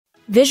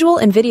Visual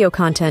and video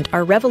content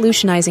are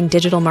revolutionizing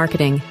digital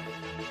marketing.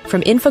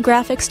 From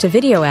infographics to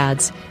video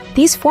ads,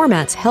 these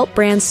formats help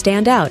brands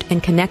stand out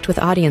and connect with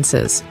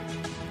audiences.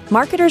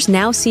 Marketers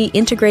now see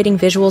integrating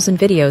visuals and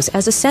videos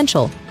as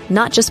essential,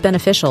 not just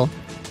beneficial.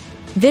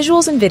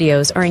 Visuals and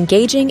videos are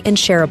engaging and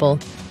shareable,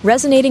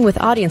 resonating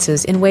with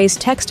audiences in ways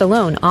text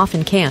alone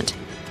often can't.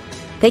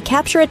 They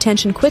capture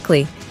attention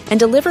quickly and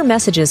deliver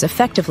messages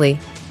effectively,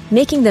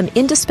 making them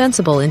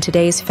indispensable in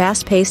today's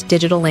fast-paced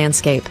digital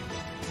landscape.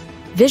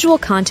 Visual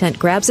content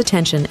grabs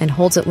attention and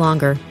holds it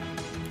longer.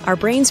 Our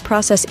brains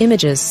process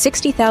images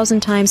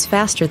 60,000 times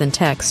faster than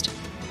text.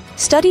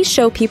 Studies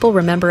show people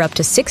remember up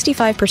to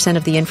 65%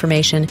 of the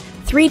information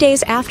 3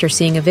 days after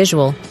seeing a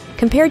visual,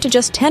 compared to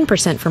just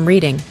 10% from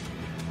reading.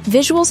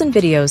 Visuals and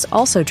videos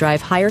also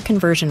drive higher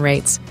conversion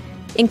rates.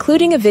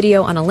 Including a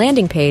video on a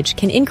landing page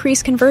can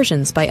increase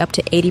conversions by up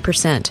to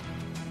 80%.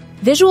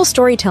 Visual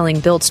storytelling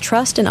builds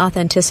trust and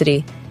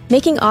authenticity,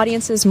 making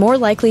audiences more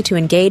likely to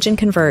engage and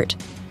convert.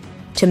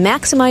 To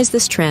maximize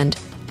this trend,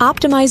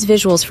 optimize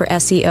visuals for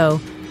SEO,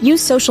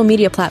 use social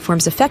media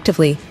platforms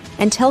effectively,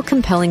 and tell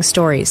compelling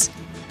stories.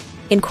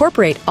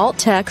 Incorporate alt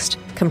text,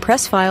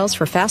 compress files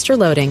for faster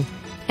loading,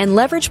 and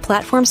leverage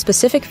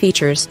platform-specific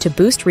features to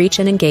boost reach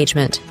and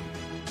engagement.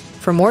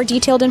 For more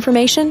detailed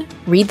information,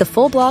 read the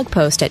full blog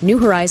post at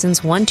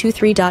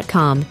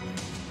newhorizons123.com.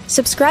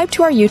 Subscribe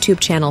to our YouTube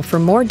channel for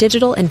more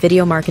digital and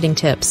video marketing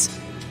tips.